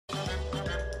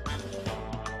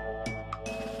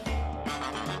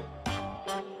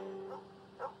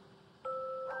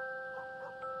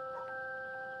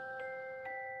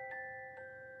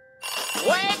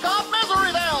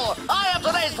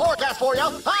for you.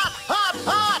 Hot, hot,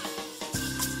 hot!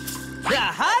 The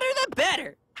hotter the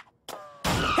better.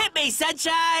 Hit me,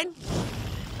 sunshine.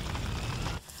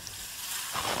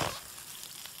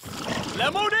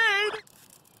 Lemonade!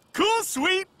 Cool,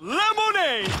 sweet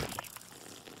lemonade!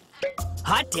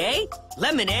 Hot day?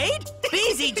 Lemonade?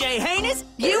 BZJ Heinous,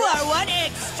 you are one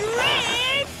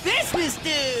extreme business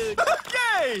dude!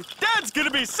 Okay! Dad's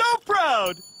gonna be so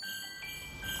proud!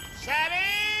 Sammy!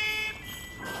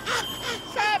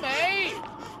 Sammy!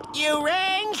 You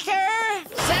rang, sir?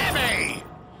 Sammy!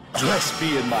 Dress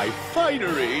me in my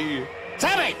finery.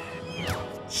 Sammy!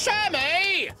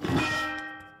 Sammy!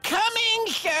 Coming,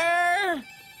 sir!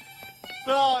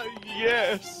 Ah,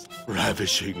 yes.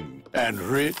 Ravishing and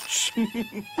rich.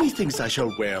 Methinks I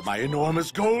shall wear my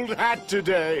enormous gold hat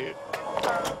today.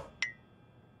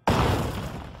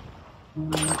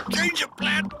 Change of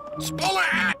plan! Smaller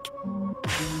hat!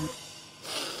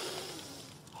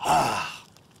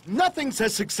 Nothing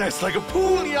says success like a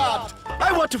pool yacht.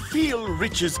 I want to feel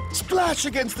riches splash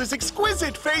against this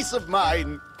exquisite face of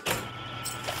mine.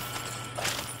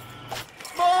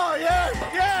 More, yes,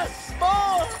 yes,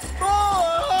 more.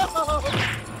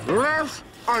 Less?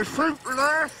 I think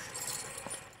less.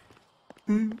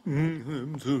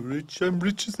 I'm so rich. I'm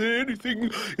rich as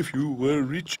anything. If you were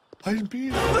rich, I'd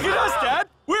be... Look at us, Dad!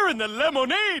 We're in the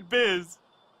lemonade biz!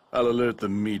 I'll alert the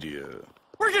media.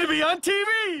 We're gonna be on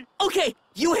TV! Okay,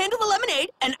 you handle the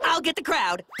lemonade, and I'll get the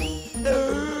crowd.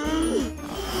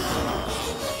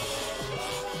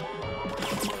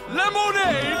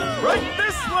 Lemonade! Right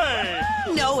this way!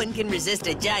 No one can resist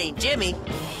a giant Jimmy.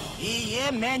 Yeah,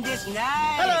 man, this nice.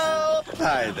 Hello!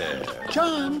 Hi there.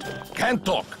 Charmed. Can't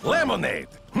talk. Lemonade.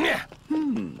 Nyeh.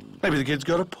 Maybe the kid's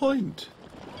got a point.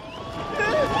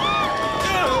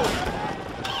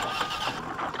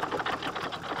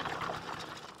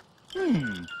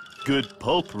 Good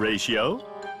pulp ratio.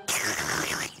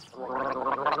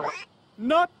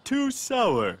 Not too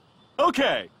sour.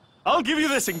 Okay, I'll give you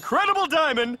this incredible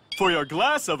diamond for your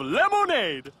glass of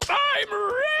lemonade. I'm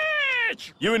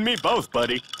rich! You and me both,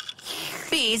 buddy.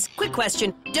 Bees, quick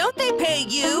question. Don't they pay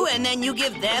you and then you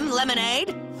give them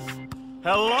lemonade?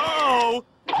 Hello?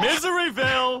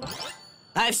 Miseryville!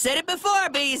 I've said it before,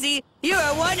 Beezy. You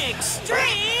are one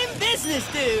extreme business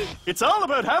dude. It's all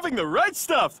about having the right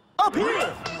stuff. Up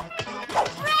here!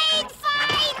 Raid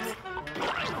fight!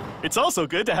 It's also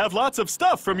good to have lots of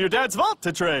stuff from your dad's vault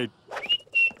to trade.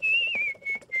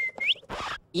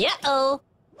 Yeah-oh.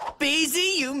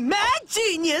 Beezy, you mad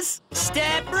genius.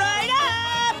 Step right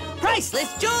up.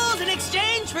 Priceless jewels in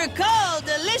exchange for cold,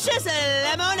 delicious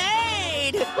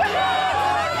lemonade.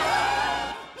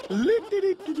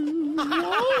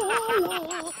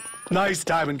 Nice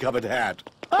diamond-covered hat.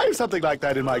 I have something like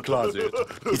that in my closet.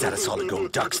 Is that a solid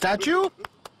gold duck statue?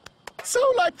 So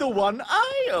like the one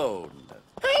I own.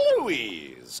 Hey,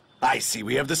 Louise. I see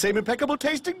we have the same impeccable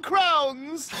taste in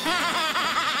crowns.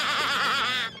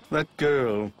 That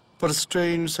girl. What a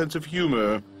strange sense of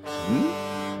humor.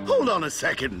 Hold on a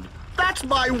second. That's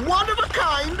my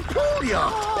one-of-a-kind pool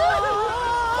yacht.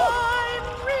 I'm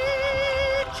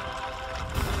rich.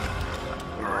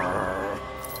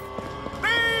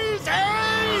 Beezy!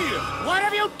 What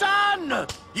have you done?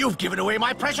 You've given away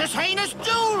my precious heinous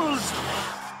jewels.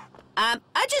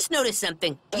 I just noticed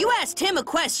something. You asked him a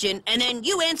question, and then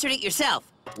you answered it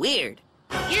yourself. Weird.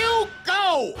 You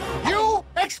go! You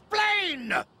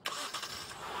explain!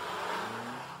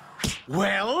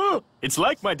 Well? It's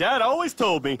like my dad always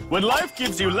told me. When life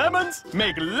gives you lemons,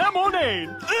 make lemonade.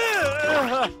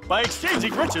 By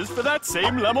exchanging riches for that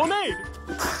same lemonade.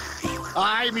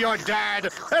 I'm your dad,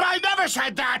 and I never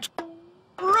said that!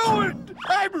 Ruined!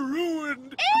 I'm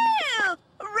ruined! Ew!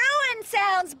 Ruin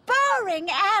sounds boring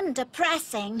and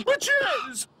depressing. Which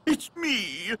is? It's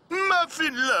me,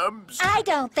 Muffin Lumps. I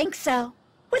don't think so.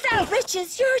 Without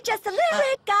riches, you're just a little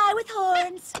red guy with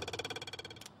horns.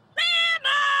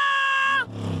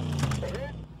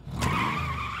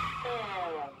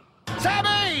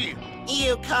 Sammy!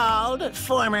 You called,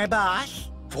 former boss?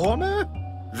 Former?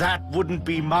 That wouldn't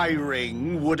be my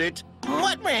ring, would it?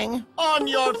 What ring? On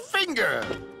your finger!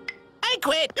 I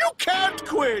quit. You can't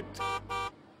quit!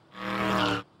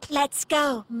 Let's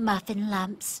go, Muffin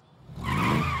Lumps.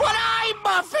 But I'm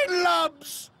Muffin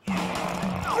Lumps!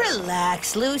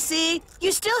 Relax, Lucy.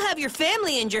 You still have your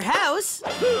family and your house.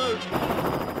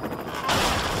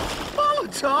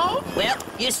 Molotov? Well,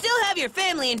 you still have your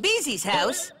family in Beezy's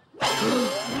house.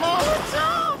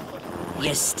 Molotov?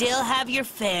 You still have your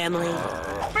family.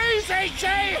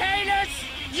 BZJ Heinous,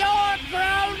 you're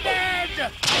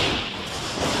grounded!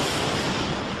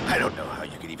 I don't know how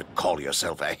you can even call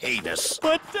yourself a heinous.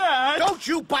 But, Dad... Don't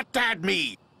you butt-dad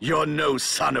me! You're no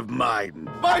son of mine.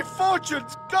 My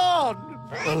fortune's gone.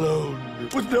 Alone,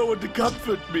 with no one to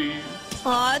comfort me.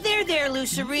 Aw, there,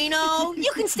 Lucerino.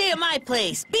 You can stay at my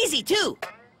place. Beezy, too.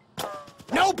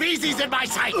 No beezies in my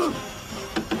sight!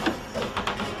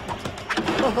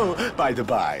 Oh, by the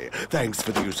by, thanks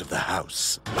for the use of the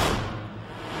house.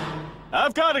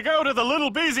 I've got to go to the little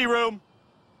Beezy room.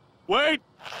 Wait.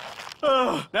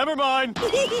 Never mind.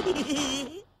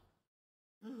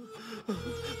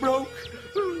 Broke.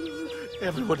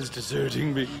 Everyone is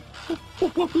deserting me.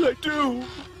 What will I do?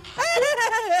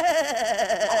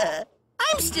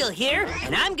 I'm still here,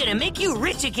 and I'm gonna make you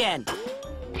rich again.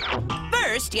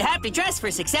 First, you have to dress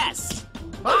for success.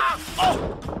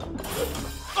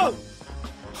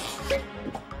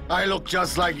 I look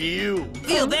just like you.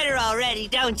 Feel better already,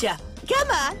 don't you? Come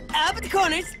on, up at the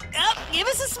corners. Up, give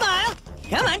us a smile.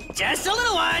 Come on, just a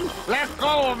little one. Let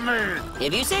go of me!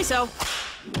 If you say so.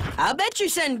 I'll bet your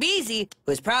son Beezy,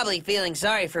 who's probably feeling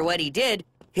sorry for what he did,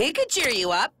 he could cheer you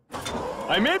up.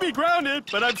 I may be grounded,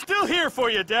 but I'm still here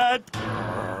for you, Dad.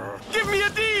 Give me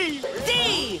a D!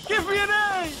 D! Give me an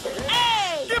A!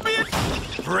 A! Give me a...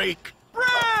 Break.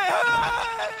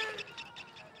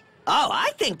 Oh,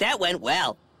 I think that went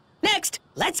well. Next,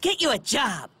 let's get you a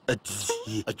job. A job?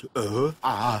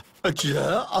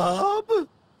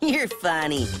 You're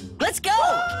funny. Let's go!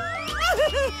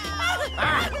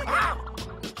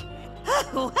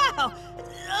 Oh, wow!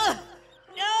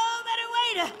 No better way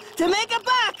to make a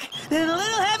buck than a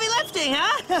little heavy lifting,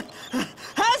 huh?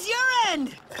 How's your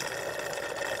end?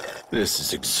 This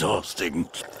is exhausting.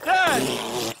 Dad!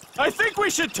 I think we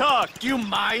should talk. Do you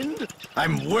mind?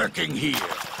 I'm working here.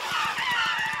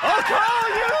 I'll call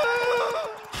you!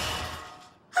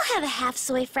 I'll have a half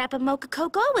soy frappa mocha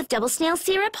cocoa with double snail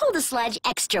syrup, hold a sludge,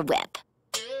 extra whip.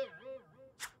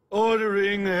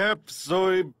 Ordering hep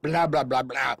soy blah blah blah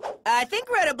blah. I think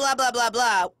we're at a blah, blah, blah,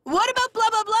 blah. What about blah,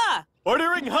 blah, blah?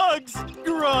 Ordering hugs,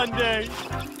 grande.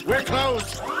 We're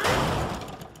closed.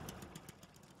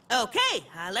 Okay,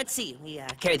 let's see. We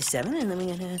carry the 7, and then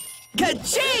we're gonna...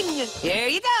 Ka-ching! Here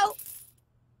you go.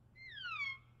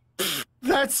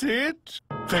 That's it?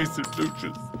 Face it,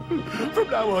 Lucius. From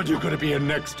now on, you're going to be a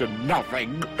next to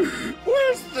nothing.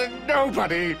 Where's the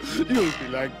nobody? You'll be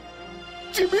like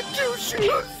Jimmy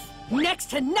Two-Shoes. Next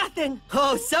to nothing.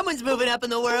 Oh, someone's moving up in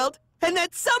the world. And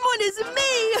that someone is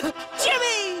me,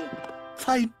 Jimmy!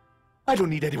 Fine. I don't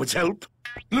need anyone's help.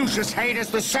 Lucius Heinous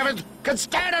the 7th can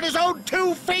stand on his own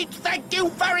 2 feet, thank you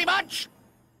very much!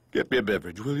 Get me a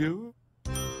beverage, will you?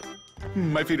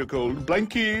 My feet are cold.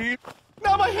 Blanky.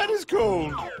 Now my head is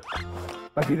cold.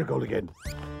 My feet are cold again.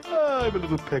 I'm a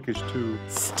little peckish, too.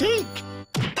 Steak!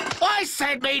 I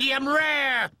said medium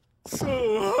rare!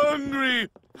 So hungry.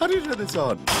 How do you turn this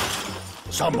on?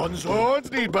 Someone's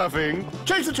horns need buffing.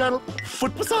 Change the channel.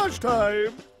 Foot massage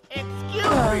time. Excuse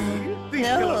me! These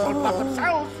killers won't buff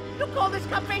themselves! You call this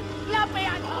company Lumpy?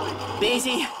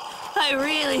 Beezy, I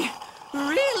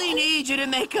really need you to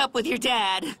make up with your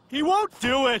dad. He won't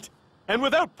do it. And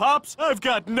without Pops, I've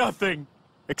got nothing.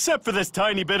 Except for this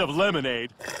tiny bit of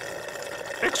lemonade.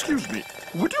 Excuse me,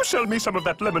 would you sell me some of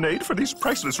that lemonade for these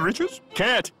priceless riches?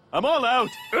 Can't. I'm all out.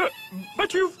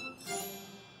 But you've...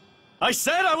 I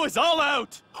said I was all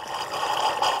out.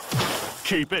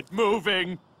 Keep it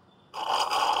moving.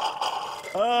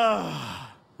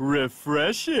 Ah,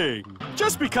 refreshing.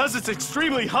 Just because it's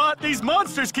extremely hot, these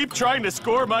monsters keep trying to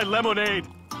score my lemonade.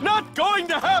 Not going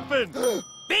to happen.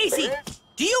 Beezy,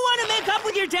 do you want to make up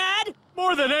with your dad?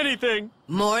 More than anything.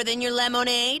 More than your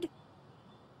lemonade?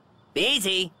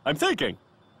 Beezy. I'm thinking.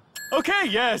 Okay,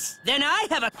 yes. Then I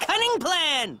have a cunning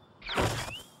plan.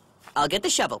 I'll get the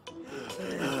shovel.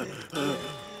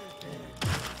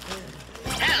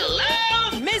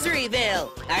 Hello,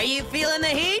 Miseryville. Are you feeling the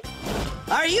heat?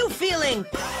 Are you feeling...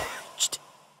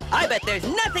 I bet there's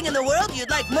nothing in the world you'd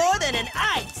like more than an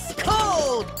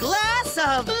ice-cold glass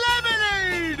of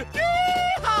lemonade!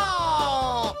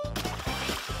 Yeehaw!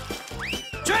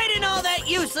 Trade in all that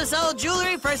useless old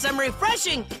jewelry for some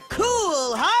refreshing,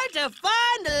 cool,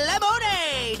 hard-to-find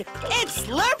lemonade! It's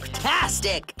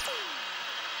slurptastic!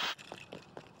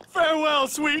 Farewell,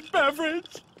 sweet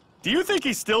beverage. Do you think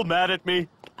he's still mad at me?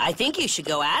 I think you should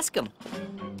go ask him.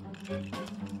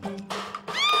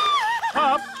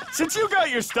 Pop, since you got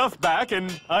your stuff back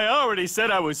and I already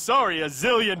said I was sorry a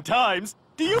zillion times,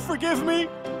 do you forgive me?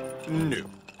 No.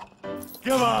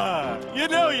 Come on, you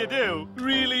know you do.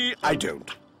 Really, I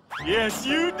don't. Yes,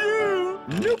 you do.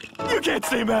 Nope. You can't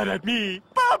stay mad at me,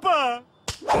 Papa.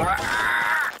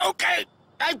 Okay,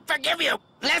 I forgive you.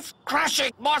 Less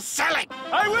crushing, more selling.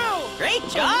 I will. Great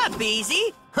job,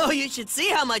 Beezy. Oh, you should see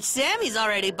how much Sammy's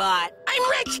already bought. I'm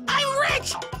rich! I'm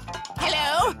rich!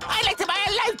 Hello? I'd like to buy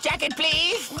a life jacket,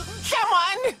 please. Someone